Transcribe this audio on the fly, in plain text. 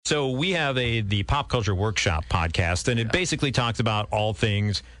So we have the Pop Culture Workshop podcast, and it basically talks about all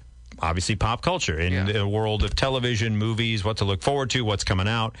things, obviously, pop culture in the world of television, movies, what to look forward to, what's coming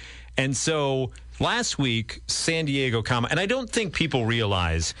out. And so last week, San Diego Comic, and I don't think people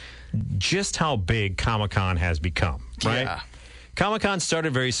realize just how big Comic-Con has become, right? Yeah. Comic-Con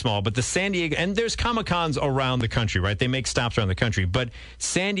started very small, but the San Diego, and there's Comic-Cons around the country, right? They make stops around the country, but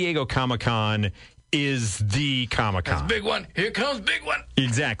San Diego Comic-Con is the Comic-Con. That's a big one. Here comes big one.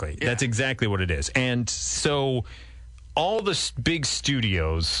 Exactly. Yeah. That's exactly what it is. And so all the big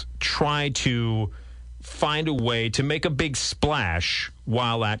studios try to find a way to make a big splash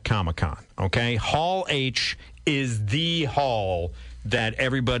while at Comic-Con, okay? Hall H is the hall that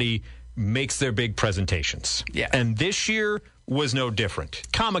everybody makes their big presentations. Yeah. And this year was no different.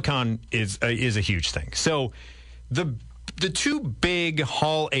 Comic-Con is a huge thing. So the two big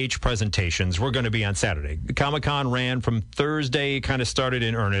Hall H presentations were going to be on Saturday. Comic-Con ran from Thursday, kind of started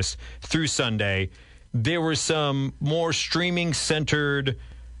in earnest, through Sunday. There were some more streaming-centered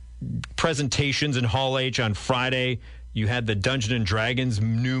presentations in Hall H on Friday. You had the Dungeons & Dragons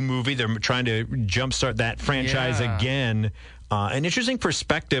new movie. They're trying to jumpstart that franchise again. An interesting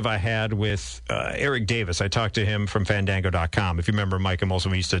perspective I had with Eric Davis. I talked to him from Fandango.com. If you remember Mike and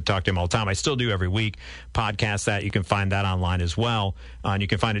Molson, we used to talk to him all the time. I still do every week. Podcast that. You can find that online as well. And you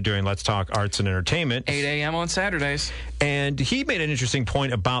can find it during Let's Talk Arts and Entertainment. 8 a.m. on Saturdays. And he made an interesting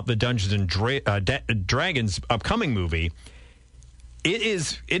point about the Dungeons & Dragons upcoming movie. It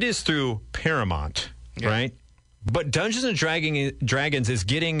is through Paramount, right? But Dungeons & Dragons is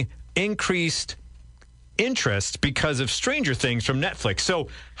getting increased interest because of Stranger Things from Netflix. So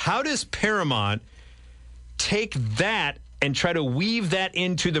how does Paramount take that and try to weave that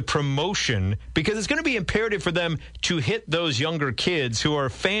into the promotion? Because it's going to be imperative for them to hit those younger kids who are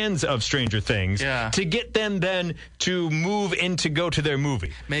fans of Stranger Things to get them then to move in to go to their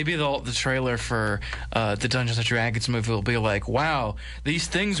movie. Maybe the trailer for the Dungeons & Dragons movie will be like, wow, these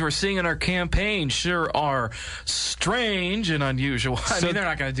things we're seeing in our campaign sure are strange and unusual. I mean, they're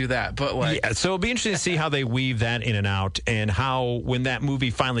not going to do that, but like... Yeah, so it'll be interesting to see how they weave that in and out, and how when that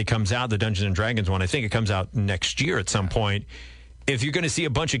movie finally comes out, the Dungeons & Dragons one, I think it comes out next year at some point, if you're going to see a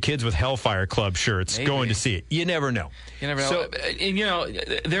bunch of kids with Hellfire Club shirts going to see it. You never know. You never know. So, and, you know,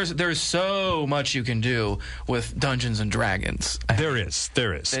 there's so much you can do with Dungeons and Dragons. There is.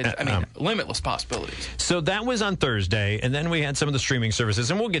 I mean, limitless possibilities. So that was on Thursday, and then we had some of the streaming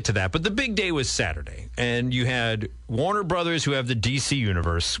services, and we'll get to that. But the big day was Saturday, and you had Warner Brothers, who have the DC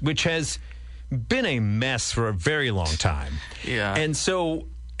Universe, which has been a mess for a very long time. Yeah. And so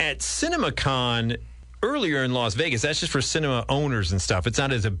at CinemaCon earlier in Las Vegas, that's just for cinema owners and stuff. It's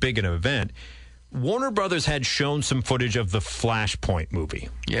not as big an event. Warner Brothers had shown some footage of the Flashpoint movie,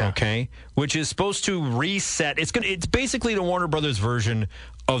 okay, which is supposed to reset. It's basically the Warner Brothers version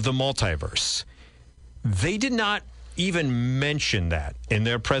of the multiverse. They did not even mention that in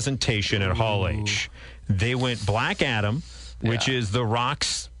their presentation at Hall H. They went Black Adam, which is The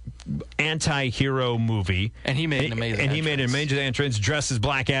Rock's anti-hero movie, and he made an amazing entrance dressed as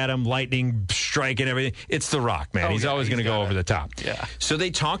Black Adam, lightning strike and everything. It's The Rock, man. He's always going to go over the top. So they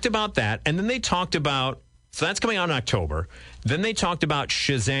talked about that, and then they talked about, so that's coming out in October. Then they talked about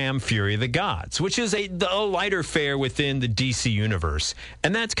Shazam! Fury of the Gods, which is a lighter fare within the DC universe,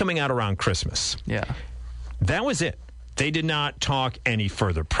 and that's coming out around Christmas. That was it. They did not talk any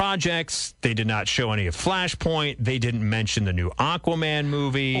further projects. They did not show any of Flashpoint. They didn't mention the new Aquaman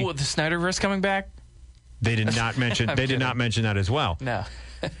movie. Oh, the Snyderverse coming back? They did not mention. They did not mention that as well. No.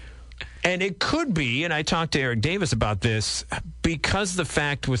 And it could be, and I talked to Eric Davis about this, because the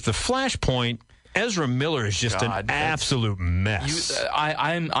fact with the Flashpoint, Ezra Miller is just an absolute mess.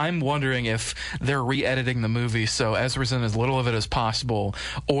 I'm wondering if they're re-editing the movie so Ezra's in as little of it as possible,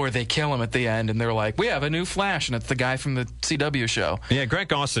 or they kill him at the end and they're like, we have a new Flash, and it's the guy from the CW show. Yeah,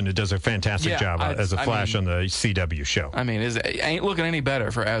 Greg Austin does a fantastic job as a Flash on the CW show. I mean, it ain't looking any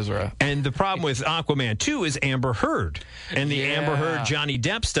better for Ezra. And the problem with Aquaman 2 is Amber Heard and the Amber Heard Johnny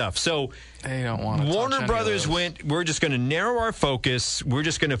Depp stuff. So they don't want to Warner Brothers went, we're just going to narrow our focus. We're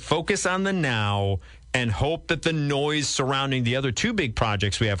just going to focus on the now and hope that the noise surrounding the other two big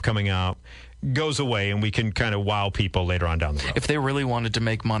projects we have coming out goes away, and we can kind of wow people later on down the road. If they really wanted to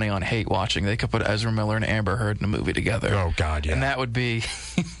make money on hate watching, they could put Ezra Miller and Amber Heard in a movie together. Oh, God, yeah. And that would be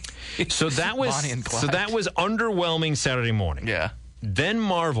so that was underwhelming Saturday morning. Yeah. Then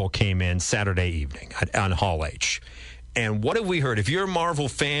Marvel came in Saturday evening on Hall H. And what have we heard? If you're a Marvel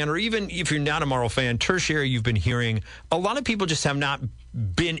fan, or even if you're not a Marvel fan, tertiary, you've been hearing a lot of people just have not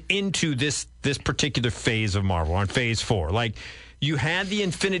been into this particular phase of Marvel, on phase 4. Like, you had the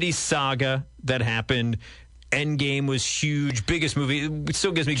Infinity Saga that happened Endgame was huge, biggest movie. It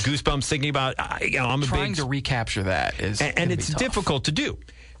still gives me goosebumps thinking about. I'm trying to recapture that and it's difficult to do.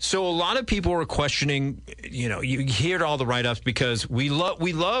 So a lot of people are questioning. You hear all the write-ups because we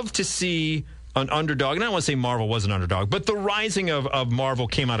love to see an underdog. And I don't want to say Marvel was an underdog, but the rising of Marvel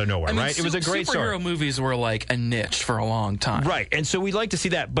came out of nowhere, right? It was a great start. Superhero movies were like a niche for a long time. Right. And so we like to see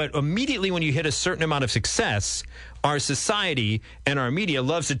that. But immediately when you hit a certain amount of success, our society and our media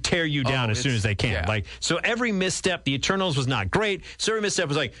loves to tear you down as soon as they can. Yeah. So every misstep, the Eternals was not great. So every misstep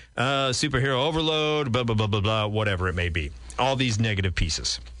was like, superhero overload, blah, blah, blah, blah, blah, whatever it may be. All these negative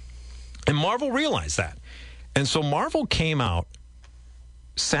pieces. And Marvel realized that. And so Marvel came out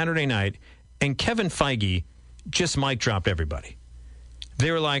Saturday night, and Kevin Feige just mic dropped everybody.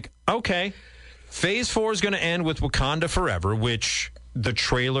 They were like, okay, Phase 4 is going to end with Wakanda Forever, which the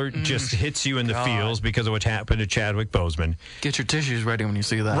trailer just hits you in the feels because of what happened to Chadwick Boseman. Get your tissues ready when you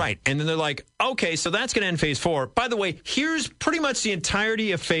see that. Right. And then they're like, okay, so that's going to end Phase 4. By the way, here's pretty much the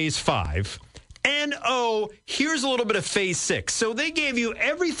entirety of Phase 5. And, here's a little bit of Phase 6. So they gave you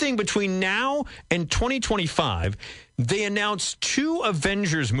everything between now and 2025. They announced 2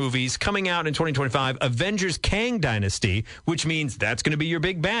 Avengers movies coming out in 2025. Avengers Kang Dynasty, which means that's going to be your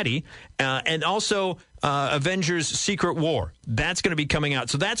big baddie. And also Avengers Secret War. That's going to be coming out.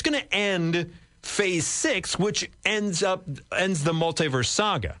 So that's going to end Phase 6, which ends the multiverse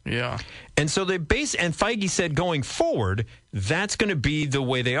saga. Yeah. And so and Feige said going forward, that's going to be the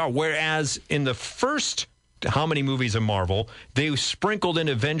way they are. Whereas in the first how many movies of Marvel, they sprinkled in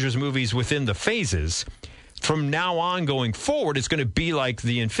Avengers movies within the phases. From now on going forward, it's going to be like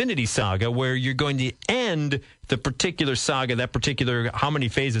the Infinity Saga, where you're going to end the particular saga, that particular how many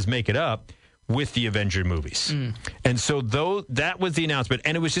phases make it up, with the Avenger movies. And so that was the announcement.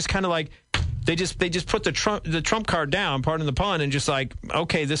 And it was just kind of like they just put the trump card down, pardon the pun, and just like,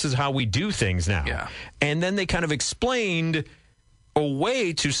 okay, this is how we do things now. Yeah. And then they kind of explained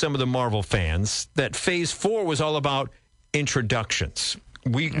away to some of the Marvel fans that Phase 4 was all about introductions.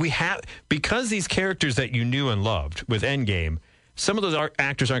 We have, because these characters that you knew and loved with Endgame, some of those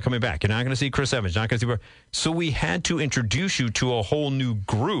actors aren't coming back. You're not going to see Chris Evans. You're not going to see. So we had to introduce you to a whole new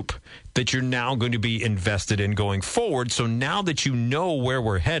group that you're now going to be invested in going forward. So now that you know where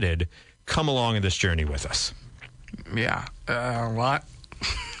we're headed, come along in this journey with us. Yeah, a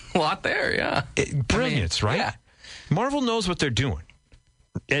lot there. Yeah, Brilliance, right? Yeah. Marvel knows what they're doing.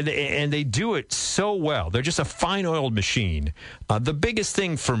 And they do it so well. They're just a fine-oiled machine. The biggest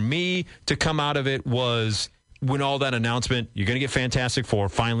thing for me to come out of it was when all that announcement, you're going to get Fantastic Four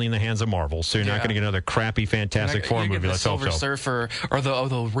finally in the hands of Marvel, so you're not going to get another crappy Fantastic Four movie. Let's hope so. Silver Surfer, or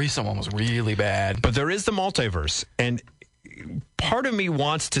the recent one was really bad. But there is the multiverse, and part of me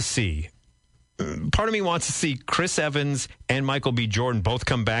wants to see Chris Evans and Michael B. Jordan both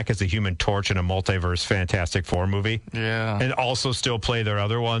come back as the Human Torch in a multiverse Fantastic Four movie. Yeah. And also still play their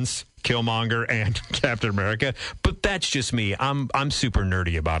other ones, Killmonger and Captain America. But that's just me. I'm super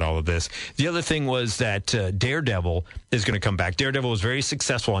nerdy about all of this. The other thing was that Daredevil is going to come back. Daredevil was very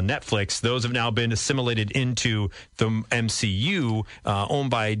successful on Netflix. Those have now been assimilated into the MCU,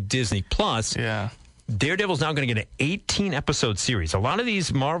 owned by Disney Plus. Yeah. Daredevil's now going to get an 18-episode series. A lot of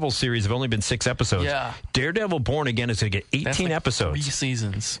these Marvel series have only been 6 episodes. Yeah. Daredevil Born Again is going to get 18 episodes. 3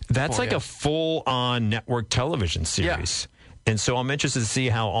 seasons. That's like a full-on network television series. Yeah. And so I'm interested to see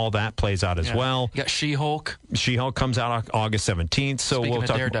how all that plays out as well. You got She-Hulk. She-Hulk comes out August 17th. So Speaking we'll of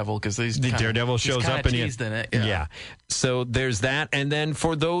talk Daredevil, because Daredevil shows up in it. Yeah. So there's that. And then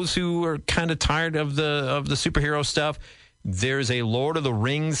for those who are kind of tired of the superhero stuff, there's a Lord of the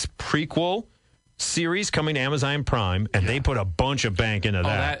Rings prequel series coming to Amazon Prime, and they put a bunch of bank into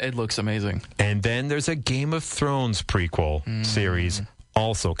that. It looks amazing. And then there's a Game of Thrones prequel series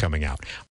also coming out.